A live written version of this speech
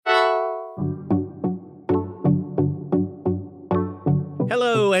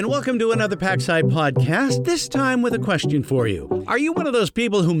and welcome to another PacSci Podcast, this time with a question for you. Are you one of those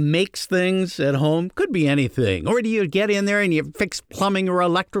people who makes things at home? Could be anything. Or do you get in there and you fix plumbing or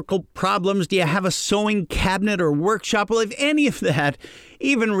electrical problems? Do you have a sewing cabinet or workshop? Well, if any of that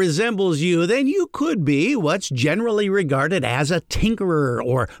even resembles you, then you could be what's generally regarded as a tinkerer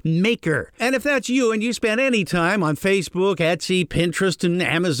or maker. And if that's you and you spend any time on Facebook, Etsy, Pinterest, and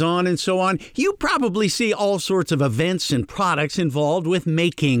Amazon and so on, you probably see all sorts of events and products involved with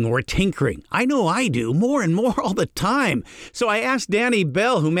making or tinkering. I know I do, more and more all the time. So I asked Danny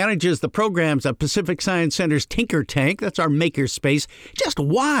Bell, who manages the programs at Pacific Science Center's Tinker Tank, that's our maker space, just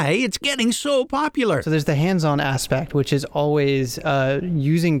why it's getting so popular. So there's the hands-on aspect, which is always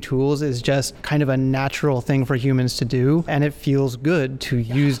using tools is just kind of a natural thing for humans to do, and it feels good to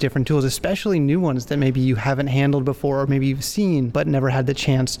use different tools, especially new ones that maybe you haven't handled before or maybe you've seen but never had the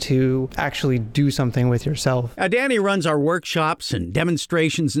chance to actually do something with yourself. Danny runs our workshops and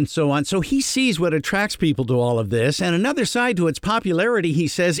demonstrations and so on, so he sees what attracts people to all of this, and another side to its popularity, he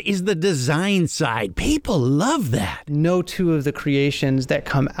says, is the design side. People love that. No two of the creations that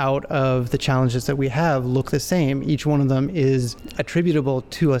come out of the challenges that we have look the same. Each one of them is attributable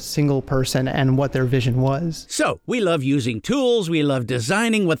to a single person and what their vision was. So we love using tools, we love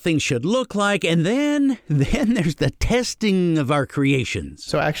designing what things should look like, and then there's the testing of our creations.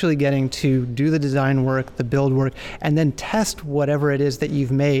 So actually getting to do the design work, the build work, and then test whatever it is that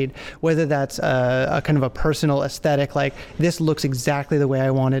you've made, whether that's a kind of a personal aesthetic, like this looks exactly the way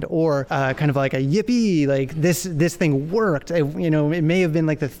I wanted, or kind of like a yippee, like this thing worked. It may have been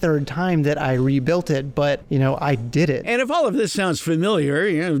like the third time that I rebuilt it, but I did it. And if all of this sounds familiar,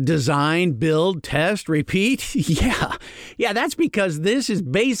 design, build, test, repeat. Yeah, that's because this is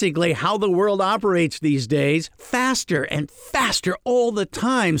basically how the world operates these days, faster and faster all the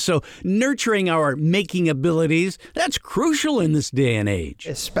time. So nurturing our making abilities, that's crucial in this day and age.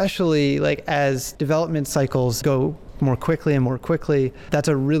 Especially like as development cycles go more quickly and more quickly, that's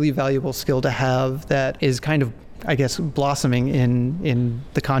a really valuable skill to have that is kind of, I guess, blossoming in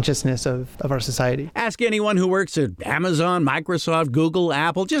the consciousness of our society. Ask anyone who works at Amazon, Microsoft, Google,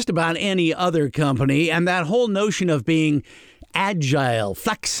 Apple, just about any other company, and that whole notion of being agile,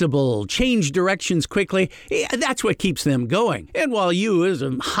 flexible, change directions quickly, that's what keeps them going. And while you as a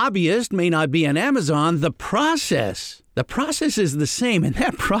hobbyist may not be an Amazon, the process is the same, and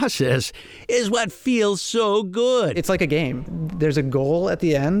that process is what feels so good. It's like a game. There's a goal at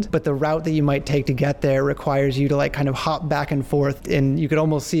the end, but the route that you might take to get there requires you to like kind of hop back and forth, and you could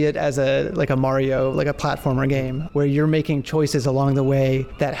almost see it as a Mario, like a platformer game, where you're making choices along the way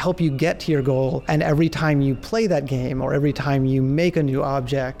that help you get to your goal, and every time you play that game, or every time you make a new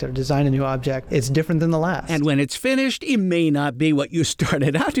object or design a new object, it's different than the last. And when it's finished, it may not be what you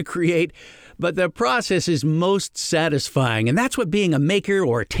started out to create, but the process is most satisfying, and that's what being a maker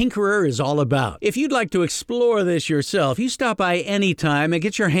or a tinkerer is all about. If you'd like to explore this yourself, you stop by anytime and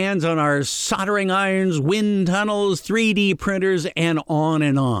get your hands on our soldering irons, wind tunnels, 3D printers, and on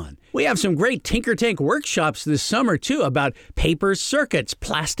and on. We have some great Tinker Tank workshops this summer, too, about paper circuits,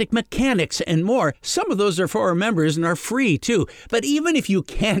 plastic mechanics, and more. Some of those are for our members and are free, too. But even if you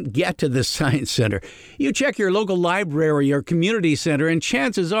can't get to the Science Center, you check your local library or community center, and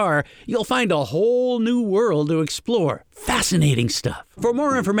chances are you'll find a whole new world to explore. Fascinating stuff. For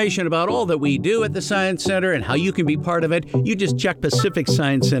more information about all that we do at the Science Center and how you can be part of it, you just check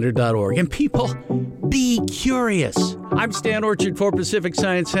pacificsciencecenter.org. And people, be curious. I'm Stan Orchard for Pacific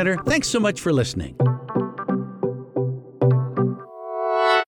Science Center. Thanks so much for listening.